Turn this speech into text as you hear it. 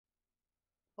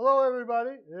Hello,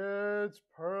 everybody. It's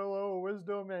Pearl of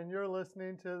Wisdom, and you're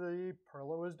listening to the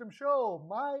Pearl of Wisdom Show,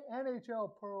 my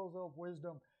NHL Pearls of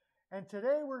Wisdom. And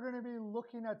today we're going to be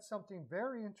looking at something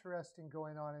very interesting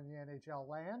going on in the NHL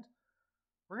land.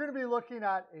 We're going to be looking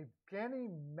at Evgeni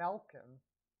Malkin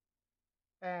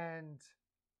and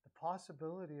the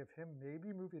possibility of him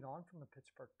maybe moving on from the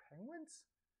Pittsburgh Penguins,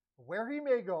 where he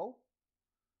may go,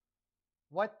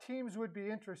 what teams would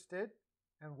be interested,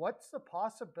 and what's the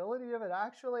possibility of it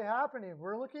actually happening?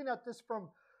 We're looking at this from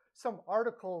some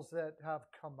articles that have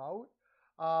come out.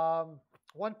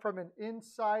 One from an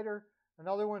insider,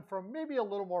 another one from maybe a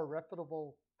little more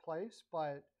reputable place,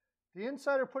 but the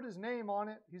insider put his name on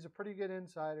it. He's a pretty good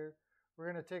insider.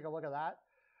 We're going to take a look at that.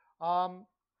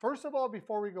 First of all,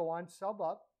 before we go on, sub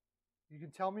up. You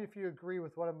can tell me if you agree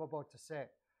with what I'm about to say.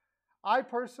 I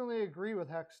personally agree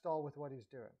with Hextall with what he's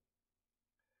doing.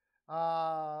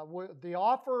 The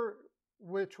offer,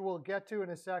 which we'll get to in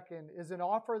a second, is an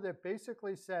offer that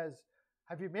basically says,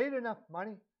 have you made enough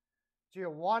money? Do you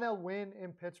want to win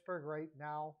in Pittsburgh right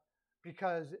now?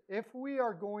 Because if we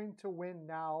are going to win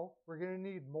now, we're going to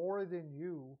need more than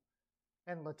you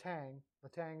and Letang.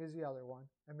 Letang is the other one.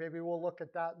 And maybe we'll look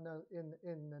at that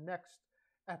in the next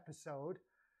episode.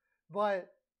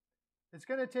 But it's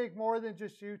going to take more than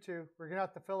just you two. We're going to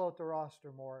have to fill out the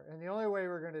roster more. And the only way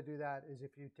we're going to do that is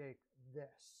if you take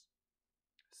this.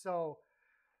 So,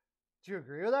 do you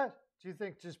agree with that? Do you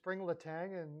think just bring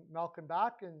Letang and Malkin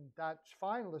back and that's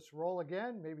fine? Let's roll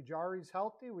again. Maybe Jari's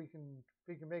healthy. We can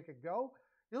make it go.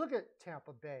 You look at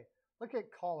Tampa Bay. Look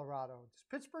at Colorado. Does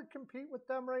Pittsburgh compete with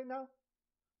them right now?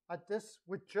 At this,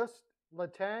 with just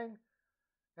Letang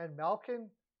and Malkin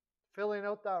filling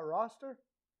out that roster?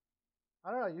 I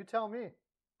don't know, you tell me,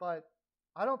 but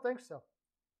I don't think so.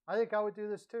 I think I would do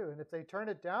this too. And if they turn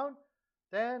it down,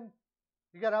 then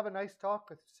you got to have a nice talk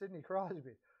with Sidney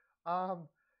Crosby.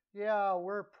 Yeah,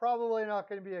 we're probably not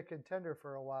going to be a contender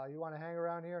for a while. You want to hang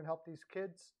around here and help these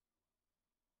kids?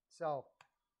 So,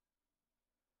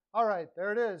 all right,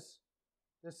 there it is.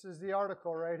 This is the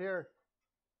article right here.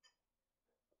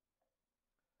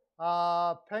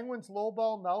 Penguins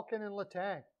lowball Malkin and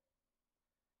Letang.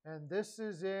 And this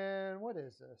is in, what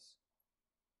is this?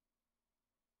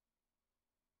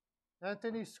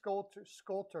 Anthony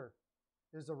Skolter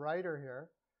is the writer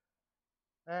here.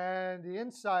 And the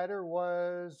insider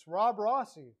was Rob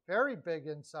Rossi, very big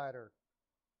insider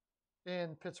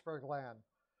in Pittsburgh land.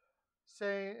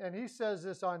 And he says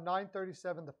this on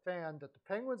 937 The Fan, that the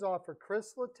Penguins offered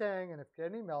Chris Letang and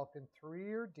Evgeni Malkin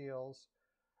 3-year deals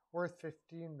worth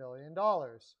 $15 million.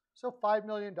 So $5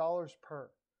 million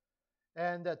per.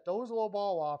 And that those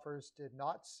lowball offers did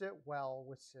not sit well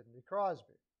with Sidney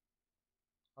Crosby.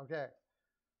 Okay.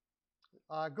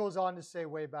 Goes on to say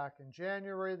way back in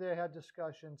January they had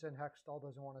discussions, and Hextall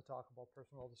doesn't want to talk about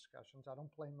personal discussions. I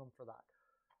don't blame them for that.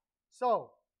 So,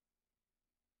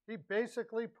 he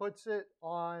basically puts it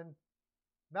on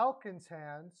Malkin's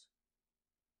hands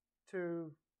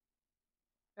to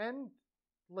end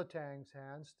Letang's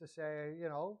hands to say, you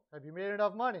know, have you made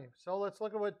enough money? So let's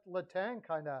look at what Letang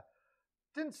kind of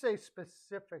didn't say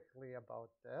specifically about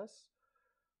this,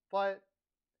 but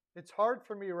it's hard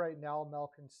for me right now,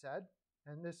 Malkin said,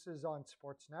 and this is on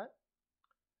Sportsnet,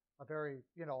 a very,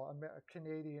 a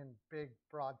Canadian big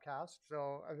broadcast,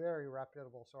 so a very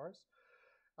reputable source.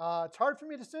 It's hard for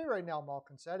me to say right now,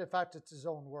 Malkin said. In fact, it's his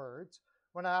own words,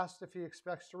 when asked if he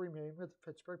expects to remain with the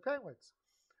Pittsburgh Penguins.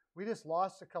 We just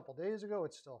lost a couple days ago.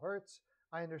 It still hurts.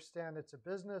 I understand it's a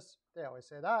business. They always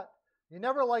say that. You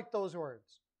never like those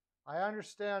words. I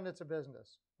understand it's a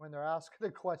business when they're asking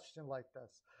a question like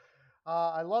this.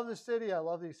 I love the city. I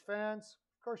love these fans.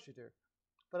 Of course you do.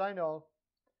 But I know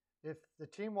if the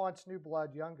team wants new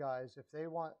blood, young guys, if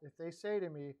they say to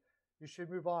me, you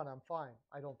should move on, I'm fine.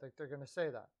 I don't think they're going to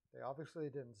say that. They obviously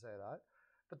didn't say that.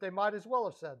 But they might as well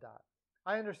have said that.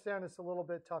 I understand it's a little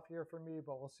bit tough here for me,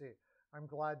 but we'll see. I'm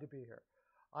glad to be here.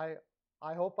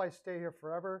 I hope I stay here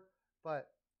forever, but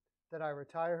that I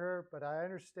retire here. But I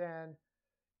understand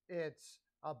it's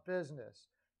a business.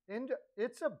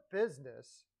 It's a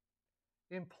business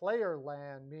in player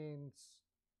land means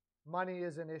money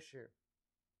is an issue.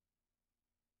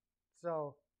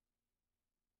 So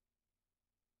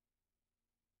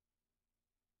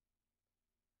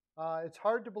it's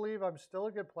hard to believe I'm still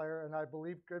a good player, and I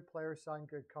believe good players sign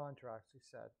good contracts, he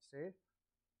said. See?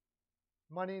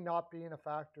 Money not being a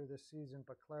factor this season,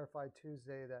 but clarified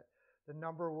Tuesday that the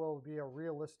number will be a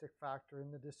realistic factor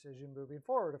in the decision moving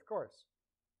forward, of course.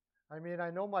 I mean, I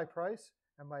know my price,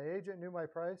 and my agent knew my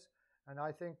price, and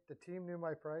I think the team knew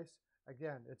my price.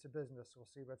 Again, it's a business. We'll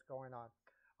see what's going on.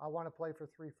 I want to play for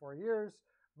 3-4 years.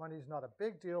 Money's not a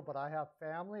big deal, but I have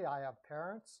family, I have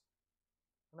parents,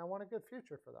 and I want a good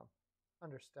future for them.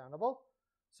 Understandable.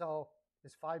 So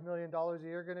is $5 million a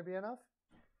year going to be enough?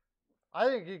 I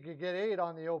think he could get 8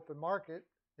 on the open market.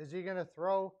 Is he going to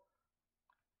throw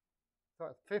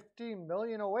 15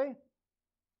 million away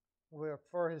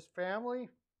for his family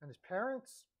and his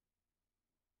parents?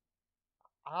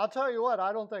 I'll tell you what,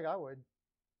 I don't think I would.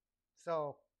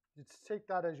 So just take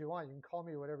that as you want. You can call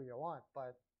me whatever you want,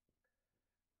 but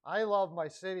I love my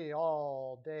city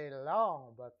all day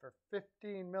long. But for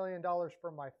 $15 million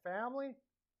for my family,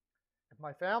 if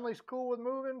my family's cool with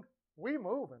moving, we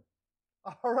moving.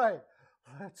 All right,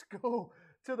 let's go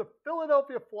to the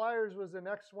Philadelphia Flyers was the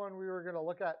next one we were going to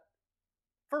look at.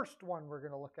 First one we're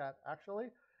going to look at, actually.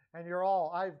 And you're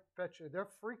all, I bet you, they're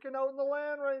freaking out in the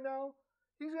land right now.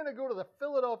 He's going to go to the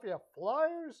Philadelphia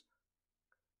Flyers,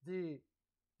 the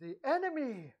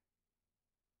enemy.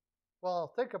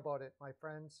 Well, think about it, my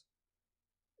friends.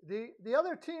 The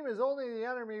other team is only the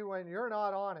enemy when you're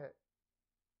not on it.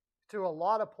 To a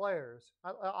lot of players.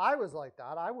 I was like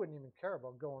that. I wouldn't even care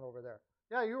about going over there.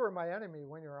 Yeah, you were my enemy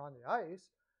when you're on the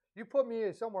ice. You put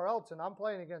me somewhere else and I'm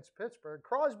playing against Pittsburgh.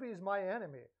 Crosby's my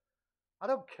enemy. I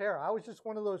don't care. I was just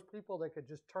one of those people that could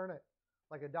just turn it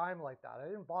like a dime like that.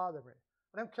 It didn't bother me.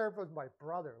 I don't care if it was my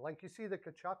brother. Like you see the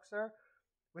Kachucks there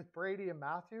with Brady and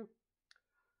Matthew.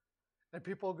 And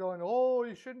people going, oh,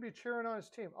 you shouldn't be cheering on his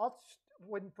team.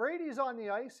 When Brady's on the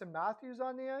ice and Matthew's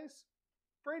on the ice,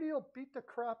 Brady will beat the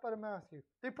crap out of Matthew.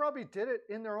 They probably did it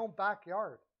in their own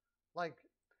backyard. Like,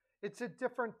 it's a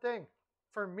different thing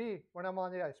for me when I'm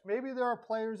on the ice. Maybe there are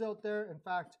players out there. In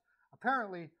fact,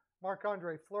 apparently,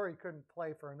 Marc-Andre Fleury couldn't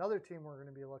play for another team we're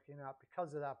going to be looking at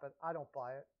because of that, but I don't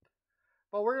buy it.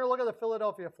 But we're going to look at the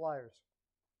Philadelphia Flyers.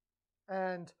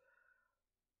 And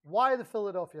why the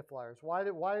Philadelphia Flyers? Why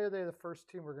are they the first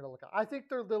team we're going to look at? I think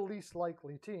they're the least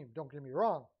likely team. Don't get me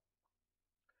wrong.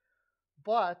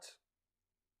 But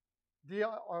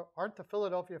aren't the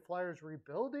Philadelphia Flyers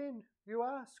rebuilding, you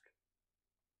ask?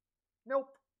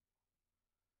 Nope.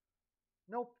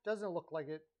 Nope, doesn't look like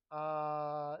it.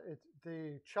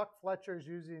 The Chuck Fletcher's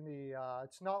using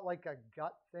it's not like a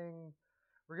gut thing.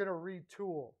 We're going to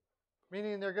retool,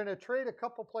 meaning they're going to trade a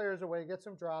couple players away, get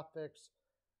some draft picks,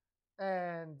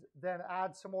 and then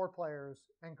add some more players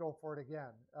and go for it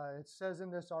again. It says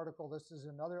in this article, this is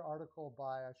another article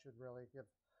by, I should really give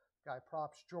guy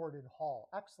props, Jordan Hall.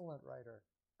 Excellent writer.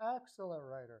 Excellent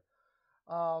writer.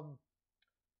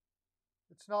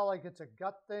 It's not like it's a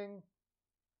gut thing.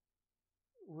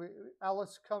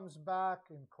 Ellis comes back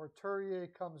and Couturier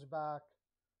comes back.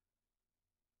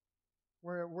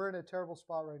 We're in a terrible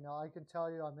spot right now. I can tell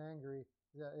you I'm angry.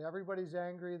 Everybody's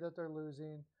angry that they're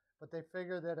losing, but they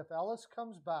figure that if Ellis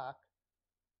comes back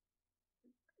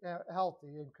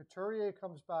healthy and Couturier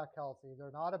comes back healthy,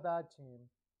 they're not a bad team.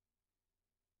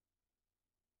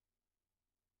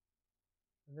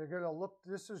 And they're going to look,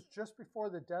 this is just before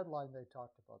the deadline they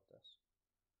talked about this.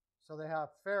 So they have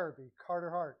Farabee, Carter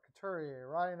Hart, Couturier,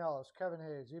 Ryan Ellis, Kevin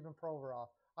Hayes, Ivan Provorov,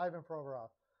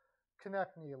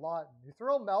 Konechny, Lawton. You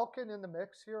throw Malkin in the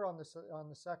mix here on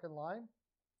the second line,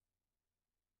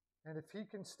 and if he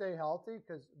can stay healthy,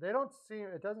 because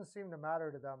it doesn't seem to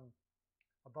matter to them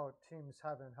about teams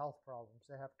having health problems.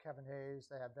 They have Kevin Hayes,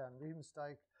 they have Van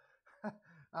Riemsdyk,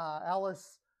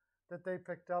 Ellis that they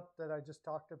picked up that I just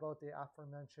talked about, the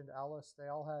aforementioned Ellis. They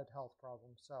all had health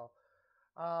problems. So,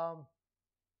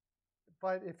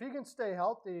 but if he can stay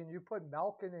healthy and you put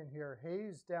Malkin in here,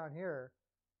 Hayes down here,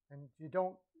 and you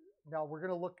don't, now we're going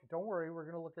to look, don't worry, we're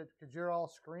going to look at, because you're all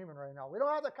screaming right now, we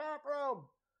don't have the cap room.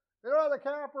 We don't have the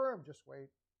cap room. Just wait.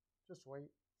 Just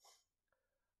wait.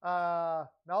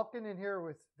 Malkin in here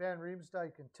with Van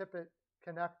Riemsdyk and Tippett,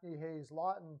 Konechny, Hayes,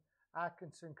 Lawton,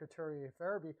 Atkinson, Couturier,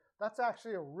 Farabee. That's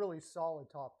actually a really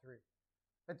solid top three.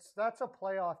 That's a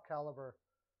playoff caliber,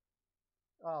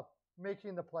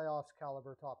 making the playoffs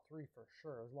caliber top three for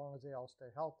sure, as long as they all stay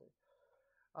healthy.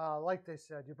 Like they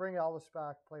said, you bring Ellis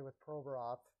back, play with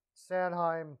Provorov.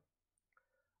 Sanheim,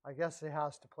 I guess he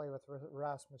has to play with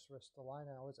Rasmus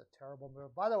Ristolainen. It was a terrible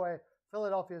move. By the way,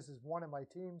 Philadelphia's is one of my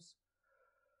teams.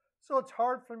 So it's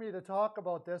hard for me to talk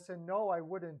about this, and no, I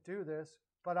wouldn't do this,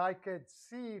 but I could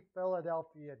see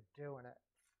Philadelphia doing it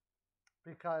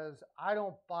because I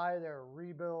don't buy their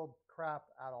rebuild crap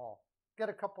at all. Get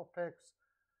a couple picks.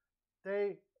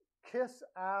 They kiss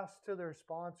ass to their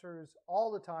sponsors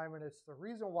all the time, and it's the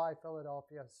reason why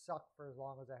Philadelphia sucked for as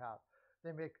long as they have.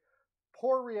 They make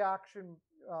poor reaction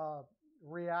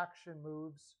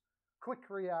moves, quick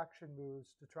reaction moves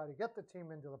to try to get the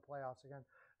team into the playoffs again.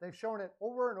 They've shown it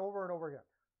over and over and over again.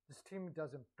 This team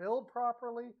doesn't build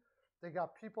properly. They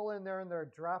got people in there in their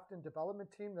draft and development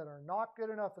team that are not good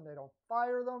enough and they don't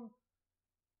fire them.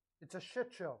 It's a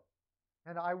shit show.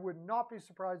 And I would not be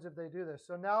surprised if they do this.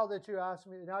 So now that you ask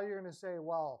me, now you're going to say,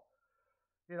 well,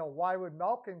 you know, why would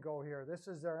Malkin go here? This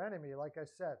is their enemy. Like I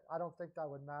said, I don't think that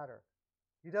would matter.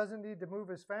 He doesn't need to move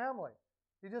his family.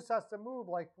 He just has to move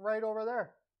like right over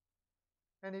there.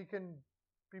 And he can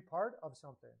be part of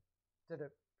something. It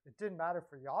didn't matter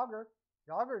for Yager.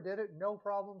 Yager did it, no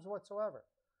problems whatsoever.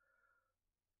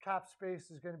 Cap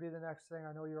space is going to be the next thing.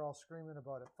 I know you're all screaming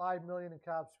about it. $5 million in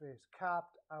cap space,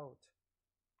 capped out.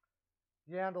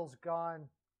 Yandel's gone.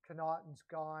 Connaughton's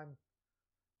gone.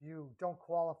 You don't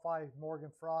qualify Morgan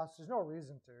Frost. There's no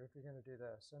reason to if you're going to do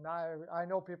this. And I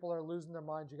know people are losing their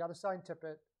minds. You got to sign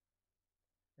Tippett,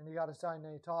 and you got to sign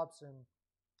Nate Thompson.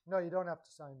 No, you don't have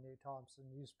to sign Nate Thompson.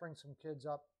 You just bring some kids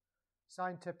up,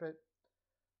 sign Tippett,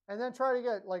 and then try to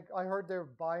get, like I heard they're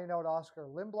buying out Oscar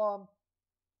Lindblom.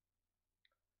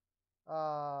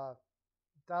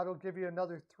 That'll give you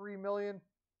another $3 million.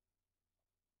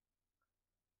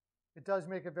 It does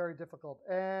make it very difficult.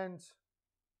 And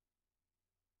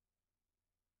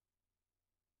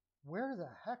where the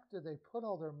heck did they put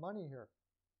all their money here?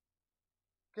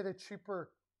 Get a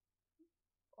cheaper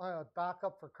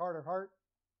backup for Carter Hart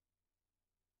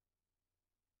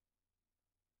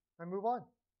and move on.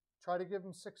 Try to give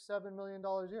him $6-7 million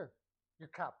a year. You're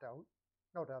capped out,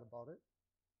 no doubt about it.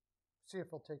 See if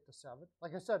he'll take the 7.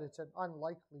 Like I said, it's an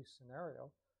unlikely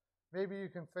scenario. Maybe you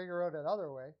can figure out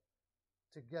another way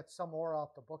to get some more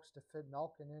off the books to fit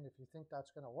Malkin in if you think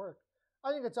that's going to work.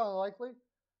 I think it's unlikely,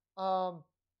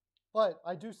 but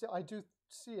I do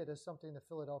see it as something that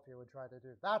Philadelphia would try to do.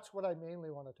 That's what I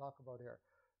mainly want to talk about here.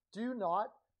 Do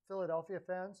not, Philadelphia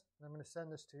fans, and I'm going to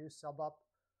send this to you, sub up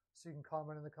so you can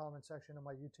comment in the comment section of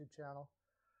my YouTube channel.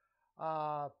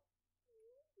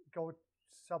 Go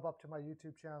sub up to my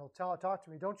YouTube channel. Talk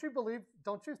to me. Don't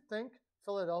you think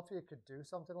Philadelphia could do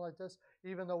something like this,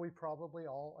 even though we probably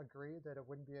all agree that it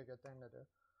wouldn't be a good thing to do?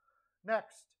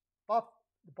 Next,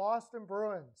 Boston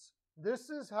Bruins. This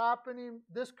is happening.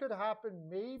 This could happen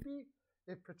maybe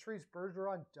if Patrice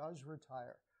Bergeron does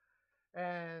retire.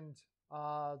 And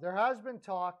there has been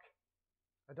talk.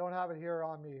 I don't have it here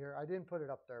on me here. I didn't put it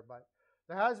up there, but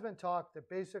there has been talk that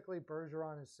basically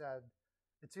Bergeron has said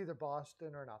it's either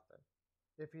Boston or nothing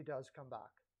if he does come back.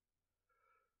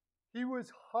 He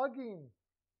was hugging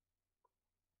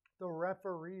the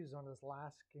referees on his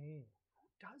last game. Who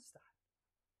does that?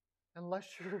 Unless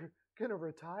you're going to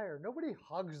retire. Nobody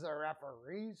hugs the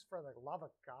referees, for the love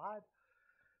of God.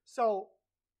 So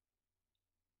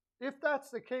if that's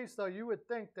the case, though, you would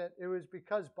think that it was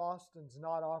because Boston's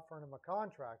not offering him a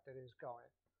contract that he's going.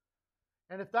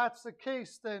 And if that's the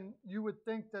case, then you would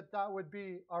think that that would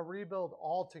be a rebuild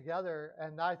altogether.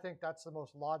 And I think that's the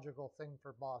most logical thing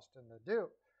for Boston to do.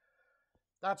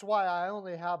 That's why I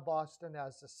only have Boston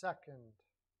as the second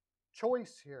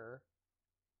choice here.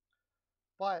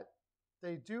 But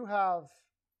they do have,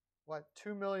 what,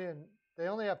 $2 million. They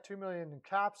only have $2 million in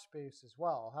cap space as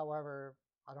well. However,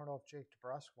 I don't know if Jake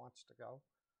DeBrusk wants to go.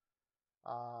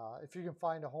 If you can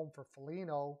find a home for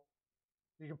Foligno,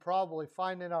 you can probably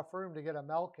find enough room to get a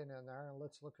Malkin in there. And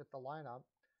let's look at the lineup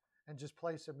and just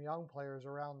play some young players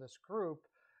around this group.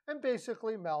 And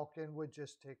basically, Malkin would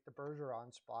just take the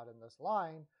Bergeron spot in this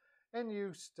line. And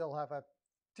you still have a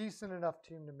decent enough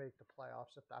team to make the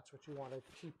playoffs if that's what you want to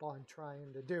keep on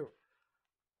trying to do.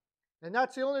 And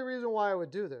that's the only reason why I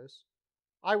would do this.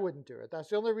 I wouldn't do it. That's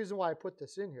the only reason why I put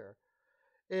this in here.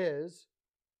 Is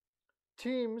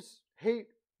teams hate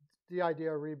the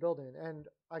idea of rebuilding. And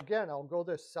again, I'll go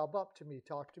this, sub up to me,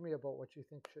 talk to me about what you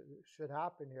think should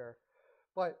happen here.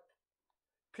 But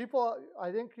people,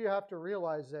 I think you have to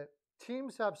realize that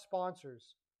teams have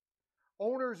sponsors.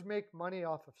 Owners make money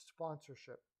off of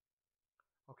sponsorship.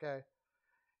 Okay?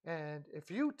 And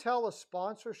if you tell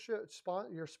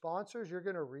your sponsors you're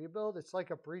going to rebuild, it's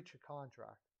like a breach of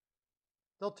contract.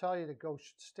 They'll tell you to go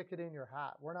stick it in your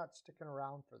hat. We're not sticking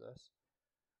around for this.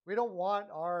 We don't want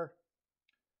our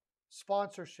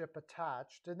sponsorship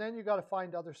attached. And then you got to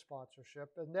find other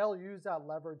sponsorship. And they'll use that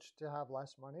leverage to have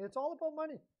less money. It's all about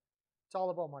money. It's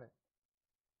all about money.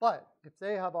 But if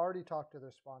they have already talked to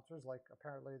their sponsors, like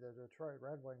apparently the Detroit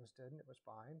Red Wings did, and it was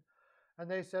fine, and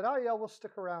they said, oh yeah, we'll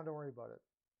stick around, don't worry about it.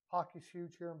 Hockey's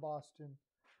huge here in Boston.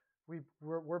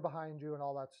 We're behind you and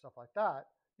all that stuff like that.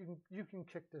 You can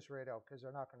kick this right out because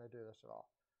they're not going to do this at all.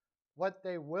 What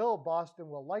Boston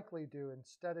will likely do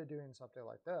instead of doing something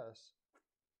like this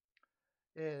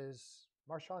is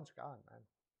Marchand's gone, man.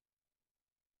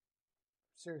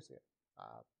 Seriously.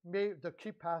 The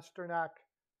keep Pasternak.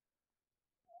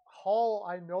 Hall,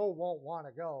 I know, won't want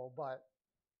to go, but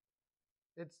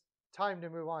it's time to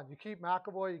move on. You keep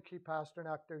McAvoy, you keep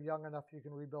Pasternak. They're young enough you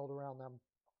can rebuild around them.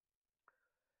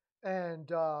 And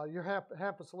your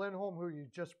Hampus Lindholm, who you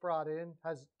just brought in,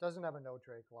 doesn't have a no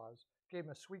trade clause. Gave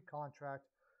him a sweet contract.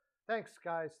 Thanks,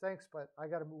 guys. Thanks, but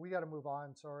we gotta move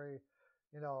on. Sorry,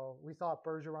 we thought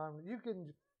Bergeron. You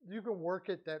can work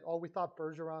it that we thought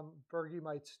Bergie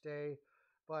might stay,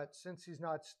 but since he's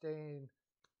not staying,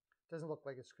 doesn't look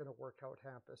like it's gonna work out.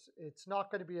 Hampus. It's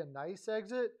not gonna be a nice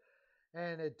exit,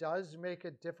 and it does make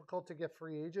it difficult to get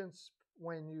free agents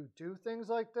when you do things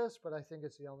like this, but I think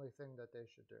it's the only thing that they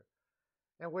should do.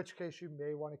 In which case, you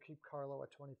may want to keep Carlo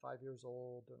at 25 years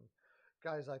old and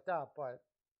guys like that. But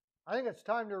I think it's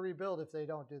time to rebuild if they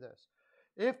don't do this.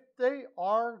 If they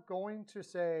are going to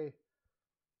say,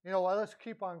 well, let's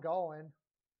keep on going,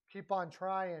 keep on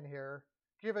trying here,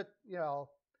 give it,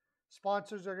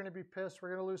 sponsors are going to be pissed. We're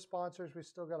going to lose sponsors. We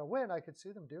still got to win. I could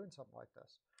see them doing something like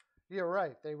this. You're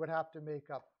right. They would have to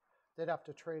make up. They'd have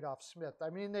to trade off Smith. I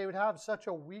mean, they would have such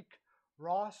a weak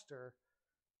roster.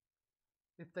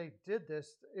 If they did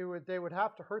this, they would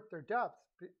have to hurt their depth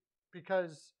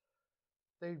because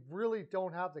they really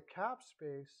don't have the cap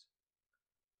space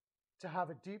to have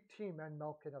a deep team and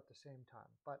Malkin at the same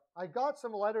time. But I got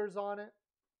some letters on it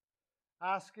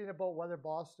asking about whether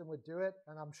Boston would do it,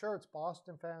 and I'm sure it's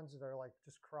Boston fans that are like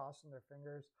just crossing their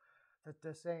fingers that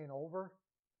this ain't over.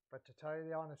 But to tell you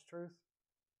the honest truth,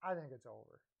 I think it's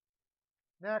over.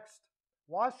 Next,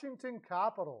 Washington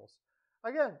Capitals.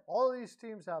 Again, all of these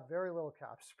teams have very little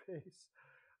cap space.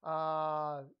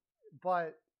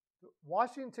 But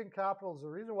Washington Capitals, the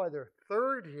reason why they're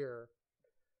third here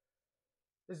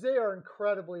is they are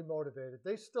incredibly motivated.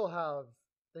 They still have,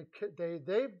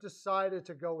 they've decided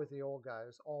to go with the old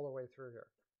guys all the way through here.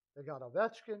 They got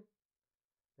Ovechkin.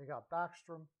 They got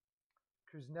Backstrom.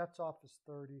 Kuznetsov is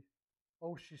 30.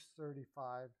 Oshie's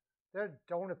 35. They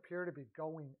don't appear to be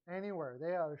going anywhere.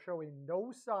 They are showing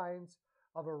no signs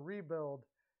of a rebuild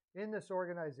in this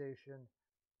organization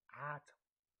at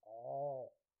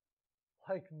all.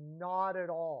 Like, not at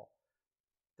all.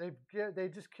 They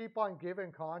just keep on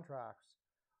giving contracts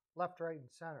left, right, and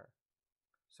center.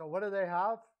 So what do they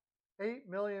have? $8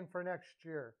 million for next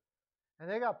year. And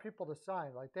they got people to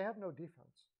sign. Like, they have no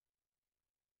defense.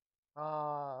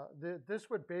 This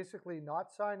would basically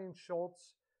not signing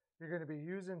Schultz. You're going to be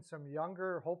using some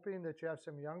younger, hoping that you have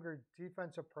some younger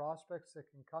defensive prospects that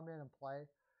can come in and play.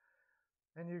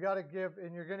 And you're going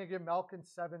to give Malkin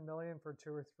 $7 million for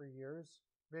 2 or 3 years,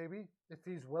 maybe, if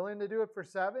he's willing to do it for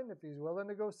 7, if he's willing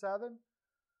to go 7.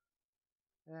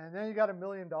 And then you got $1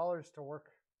 million to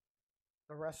work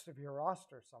the rest of your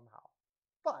roster somehow.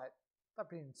 But that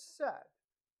being said,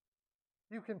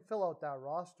 you can fill out that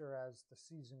roster as the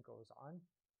season goes on,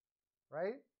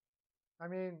 right? I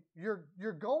mean,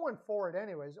 you're going for it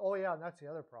anyways. Oh, yeah, and that's the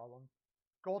other problem.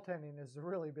 Goaltending is a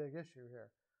really big issue here.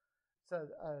 So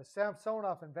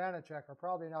Samsonov and Vanacek are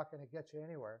probably not going to get you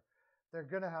anywhere. They're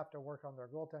going to have to work on their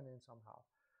goaltending somehow.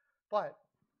 But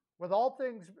with all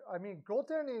things, I mean,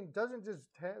 goaltending doesn't just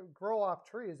grow off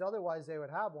trees. Otherwise, they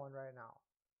would have one right now.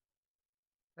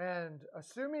 And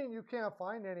assuming you can't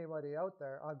find anybody out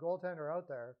there, a goaltender out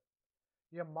there,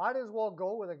 you might as well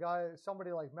go with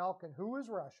somebody like Malkin, who is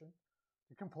Russian.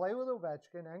 You can play with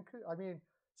Ovechkin and,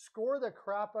 score the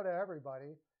crap out of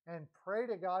everybody and pray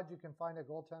to God you can find a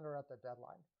goaltender at the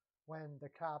deadline when the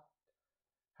cap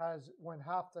when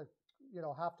half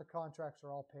the contracts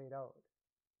are all paid out.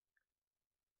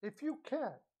 If you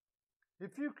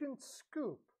can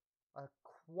scoop a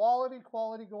quality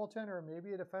goaltender or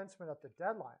maybe a defenseman at the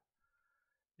deadline,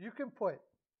 you can put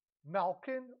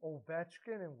Malkin,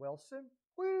 Ovechkin, and Wilson.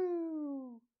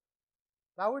 Woo!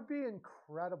 That would be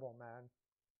incredible, man.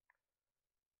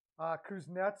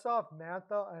 Kuznetsov,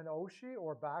 Mantha, and Oshie,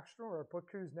 or Backstrom, or put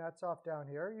Kuznetsov down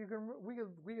here.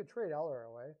 We could trade Eller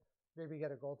away. Maybe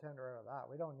get a goaltender out of that.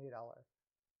 We don't need Eller,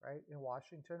 right? In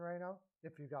Washington right now,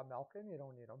 if you got Malkin, you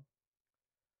don't need him.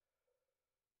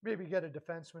 Maybe get a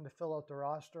defenseman to fill out the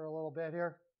roster a little bit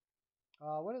here.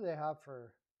 What do they have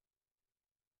for?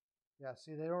 Yeah,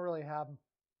 see, they really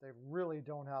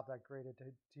don't have that great a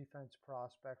defense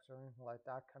prospects or anything like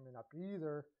that coming up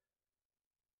either.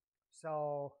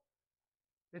 So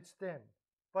it's thin.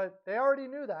 But they already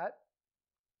knew that.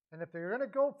 And if they're going to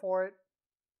go for it,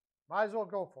 might as well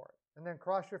go for it. And then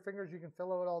cross your fingers you can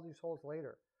fill out all these holes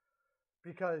later.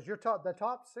 Because the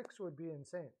top 6 would be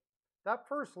insane. That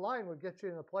first line would get you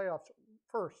in the playoffs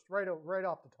first, right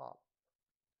off the top.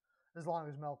 As long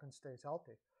as Malkin stays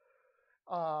healthy.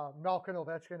 Malkin,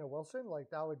 Ovechkin, and Wilson, like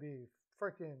that would be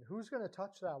freaking, who's going to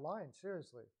touch that line?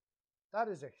 Seriously. That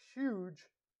is a huge,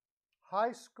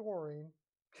 high-scoring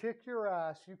kick your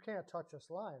ass. You can't touch this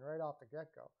line right off the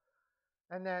get-go.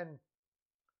 And then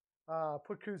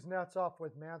put Kuznetsov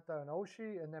with Mantha and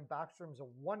Oshie, and then Backstrom's a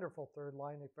wonderful third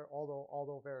line,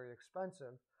 although very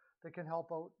expensive, that can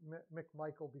help out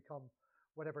McMichael become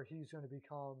whatever he's going to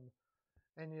become.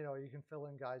 And, you know, you can fill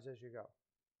in guys as you go.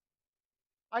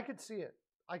 I could see it.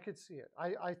 I could see it.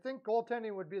 I think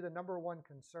goaltending would be the number one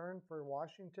concern for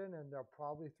Washington, and they'll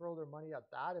probably throw their money at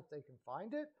that if they can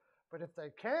find it. But if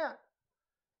they can't,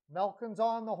 Malkin's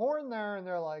on the horn there, and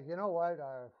they're like, you know what,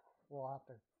 we'll have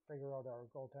to figure out our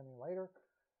goaltending later.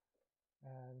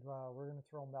 And we're going to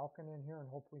throw Malkin in here and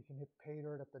hope we can hit pay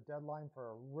dirt at the deadline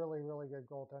for a really, really good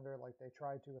goaltender like they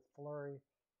tried to with Fleury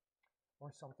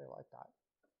or something like that.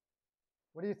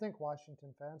 What do you think,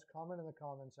 Washington fans? Comment in the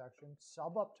comment section.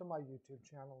 Sub up to my YouTube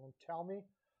channel and tell me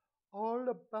all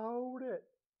about it.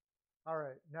 All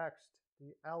right, next,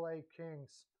 the LA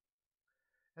Kings.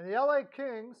 And the LA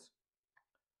Kings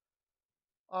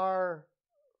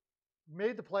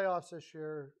made the playoffs this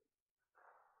year.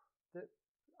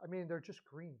 I mean, they're just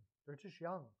green. They're just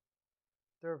young.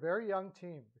 They're a very young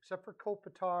team, except for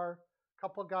Kopitar, a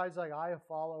couple of guys like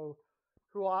Iafallo,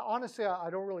 who honestly I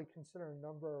don't really consider a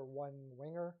number one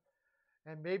winger.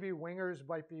 And maybe wingers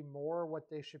might be more what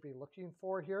they should be looking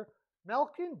for here.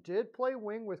 Malkin did play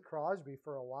wing with Crosby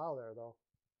for a while there, though.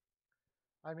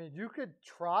 I mean, you could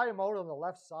try him out on the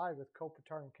left side with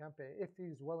Kopitar and Kempe if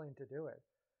he's willing to do it.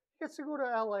 He gets to go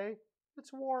to LA.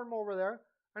 It's warm over there.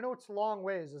 I know it's a long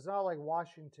ways. It's not like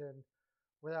Washington,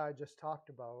 where I just talked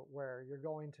about, where you're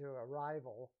going to a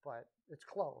rival, but it's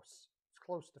close. It's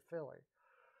close to Philly.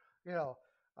 You know,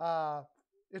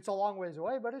 it's a long ways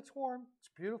away, but it's warm. It's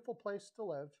a beautiful place to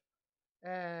live.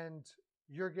 And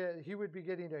he would be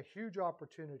getting a huge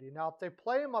opportunity. Now, if they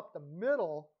play him up the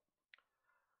middle,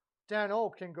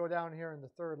 Danault can go down here in the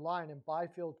third line, and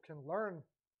Byfield can learn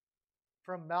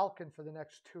from Malkin for the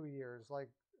next 2 years. Like,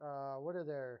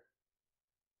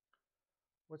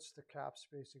 what's the cap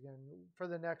space again? For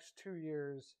the next 2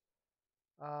 years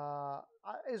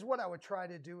is what I would try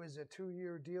to do is a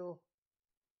 2-year deal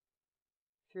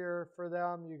here for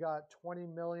them. You got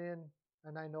 $20 million,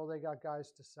 and I know they got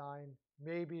guys to sign.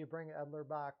 Maybe you bring Edler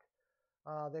back.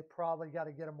 They probably got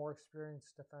to get a more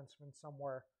experienced defenseman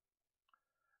somewhere.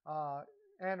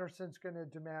 Anderson's going to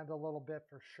demand a little bit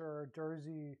for sure.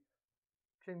 Jersey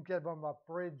can give them a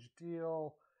bridge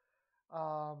deal.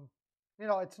 You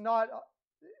know, it's not.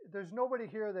 There's nobody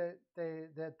here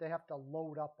that they have to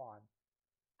load up on.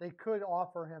 They could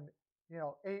offer him, you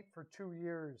know, 8 for 2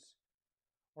 years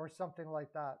or something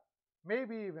like that.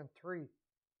 Maybe even 3.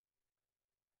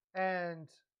 And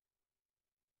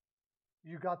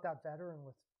you got that veteran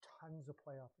with tons of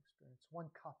playoff experience. 1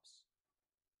 cups.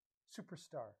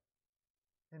 Superstar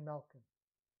in Malkin.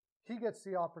 He gets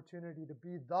the opportunity to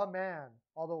be the man.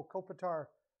 Although Kopitar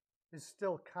is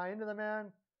still kind of the man,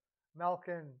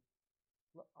 Malkin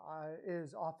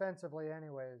is offensively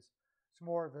anyways.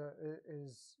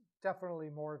 Is definitely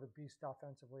more of a beast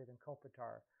offensively than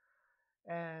Kopitar.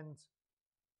 And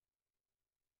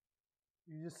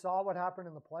you just saw what happened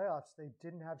in the playoffs. They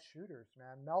didn't have shooters,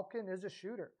 man. Malkin is a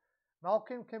shooter.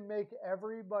 Malkin can make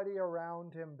everybody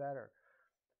around him better.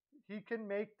 He can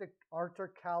make the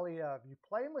Arthur Kaliev. You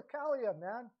play him with Kaliev,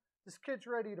 man. This kid's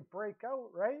ready to break out,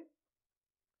 right?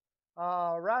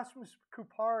 Rasmus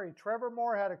Kupari, Trevor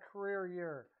Moore had a career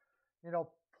year. You know,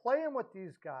 play him with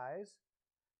these guys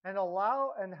and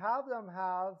have them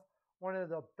have one of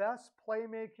the best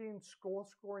playmaking,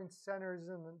 goal-scoring centers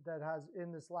that has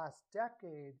in this last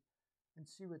decade, and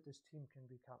see what this team can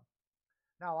become.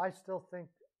 Now, I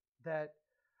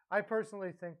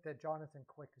personally think that Jonathan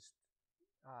Quick is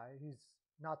he's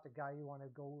not the guy you want to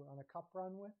go on a cup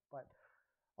run with, but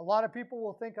a lot of people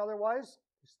will think otherwise.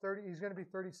 He's going to be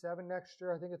 37 next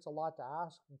year. I think it's a lot to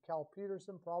ask. And Cal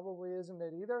Peterson probably isn't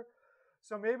it either.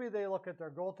 So maybe they look at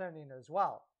their goaltending as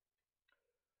well.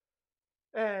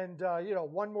 And, you know,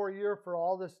 1 more year for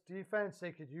all this defense.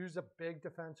 They could use a big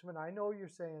defenseman. I know you're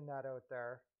saying that out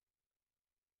there.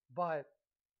 But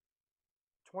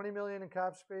 $20 million in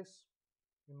cap space,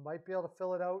 you might be able to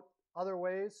fill it out other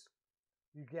ways.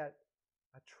 You get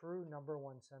a true number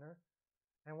 1 center.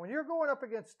 And when you're going up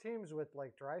against teams with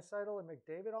like Draisaitl and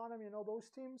McDavid on them, you know, those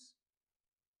teams,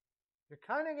 you're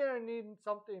kind of going to need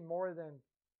something more than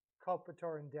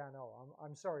Kopitar and Danault.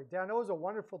 I'm sorry. Danault is a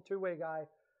wonderful 2-way guy.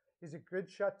 He's a good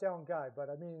shutdown guy. But,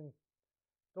 I mean,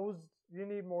 you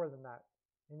need more than that.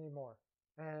 You need more.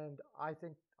 And I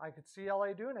think I could see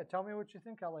LA doing it. Tell me what you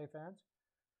think, LA fans.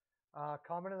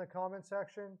 Comment in the comment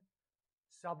section.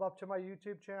 Sub up to my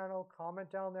YouTube channel. Comment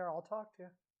down there. I'll talk to you.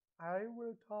 I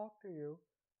will talk to you.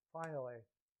 Finally.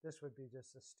 This would be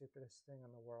just the stupidest thing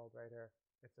in the world right here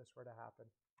if this were to happen.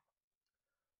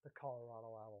 The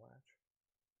Colorado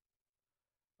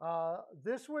Avalanche.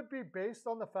 This would be based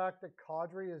on the fact that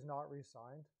Kadri is not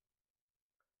re-signed.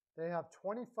 They have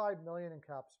 $25 million in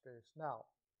cap space. Now,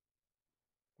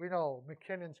 we know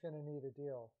McKinnon's going to need a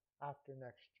deal after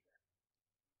next year,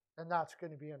 and that's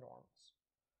going to be enormous.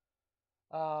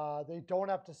 They don't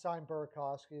have to sign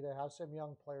Burakovsky. They have some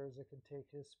young players that can take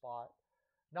his spot.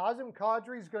 Nazem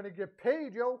Kadri's going to get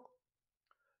paid, yo.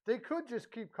 They could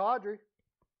just keep Kadri.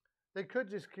 They could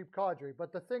just keep Kadri.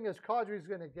 But the thing is, Kadri's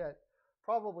going to get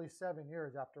probably 7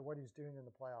 years after what he's doing in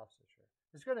the playoffs this year.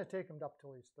 It's going to take him up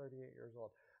till he's 38 years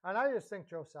old. And I just think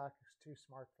Joe Sakic's too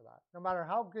smart for that. No matter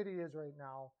how good he is right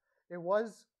now, it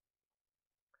was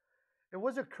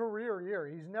a career year.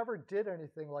 He's never did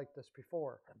anything like this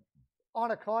before.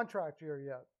 On a contract year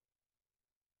yet.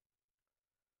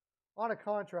 On a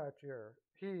contract year,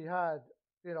 he had,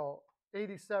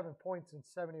 87 points in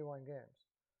 71 games.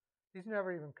 He's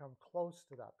never even come close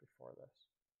to that before this.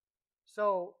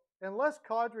 So unless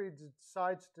Kadri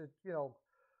decides to,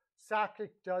 Sakic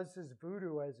does his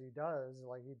voodoo as he does,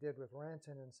 like he did with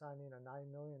Rantanen signing a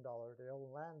 $9 million deal,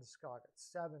 Landeskog at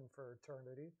 $7 for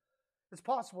eternity. It's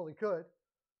possible he could.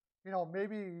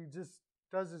 Maybe he just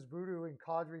does his voodoo and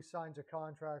Kadri signs a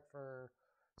contract for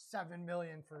 $7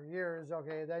 million for years.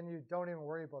 Okay, then you don't even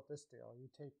worry about this deal. You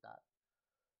take that.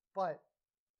 But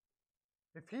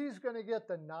if he's going to get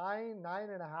the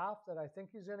 9.5 that I think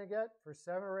he's going to get for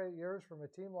 7 or 8 years from a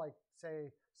team like,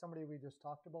 say, somebody we just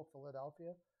talked about,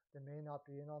 Philadelphia, that may not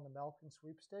be in on the Malkin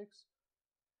sweepstakes,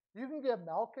 you can get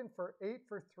Malkin for 8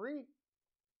 for 3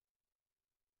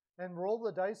 and roll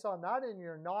the dice on that, and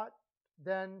you're not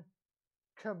then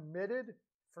committed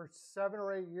for 7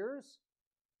 or 8 years.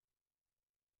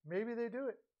 Maybe they do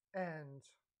it. And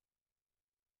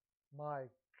my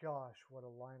gosh, what a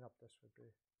lineup this would be.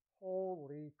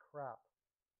 Holy crap.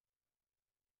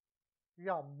 You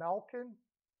got Malkin.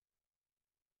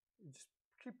 Just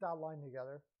keep that line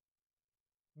together.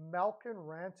 Malkin,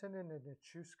 Rantanen, and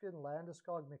Nichushkin,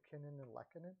 Landeskog, McKinnon, and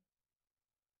Lehkonen.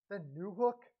 Then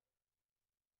Newhook,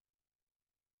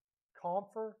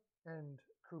 Comfer, and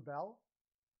Kubel.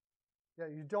 Yeah,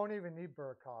 you don't even need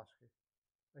Burakovsky.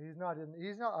 He's not.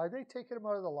 Are they taking him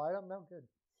out of the lineup? No, good.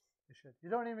 You should. You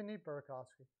don't even need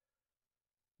Burakovsky.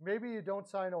 Maybe you don't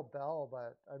sign Obel,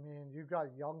 but I mean, you've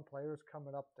got young players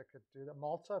coming up that could do that.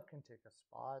 Maltsev can take a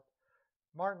spot.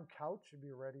 Martin Couch should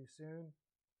be ready soon.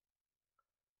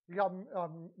 You got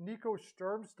Nico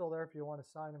Sturm still there if you want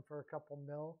to sign him for a couple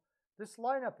mil. This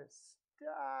lineup is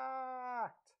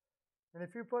stacked. And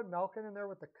if you put Malkin in there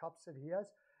with the cups that he has,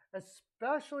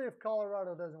 especially if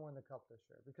Colorado doesn't win the cup this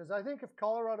year, because I think if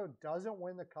Colorado doesn't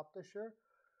win the cup this year,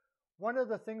 one of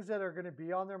the things that are going to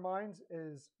be on their minds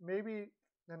is maybe,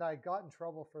 and I got in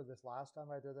trouble for this last time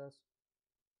I did this,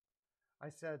 I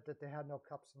said that they had no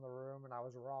cups in the room, and I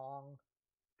was wrong.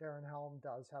 Darren Helm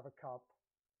does have a cup,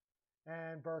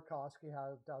 and Burakovsky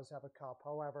does have a cup.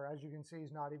 However, as you can see,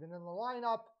 he's not even in the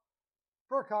lineup.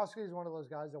 Burakovsky is one of those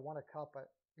guys that won a cup, but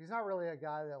he's not really a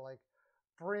guy that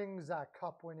brings that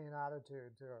cup-winning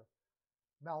attitude to it.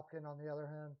 Malkin, on the other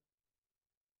hand,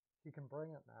 he can bring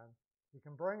it, man. He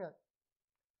can bring it.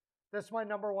 This is my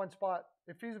number one spot.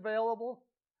 If he's available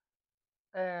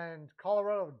and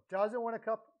Colorado doesn't win a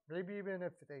cup, maybe even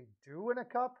if they do win a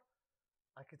cup,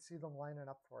 I could see them lining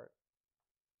up for it.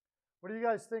 What do you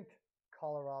guys think,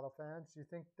 Colorado fans? Do you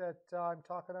think that I'm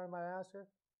talking out of my ass here?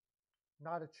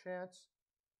 Not a chance,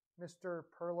 Mr.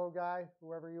 Perlo guy,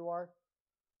 whoever you are.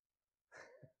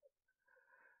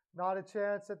 Not a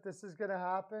chance that this is going to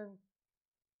happen.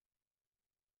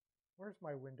 Where's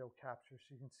my window capture so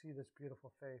you can see this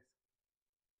beautiful face?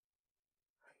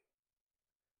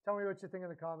 Tell me what you think in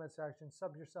the comment section.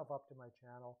 Sub yourself up to my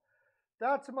channel.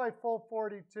 That's my full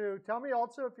 42. Tell me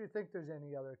also if you think there's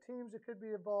any other teams that could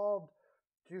be involved.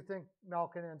 Do you think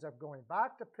Malkin ends up going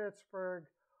back to Pittsburgh?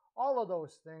 All of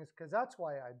those things, because that's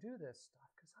why I do this stuff,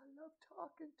 because I love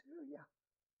talking to you.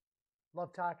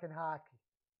 Love talking hockey.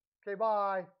 Okay,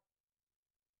 bye.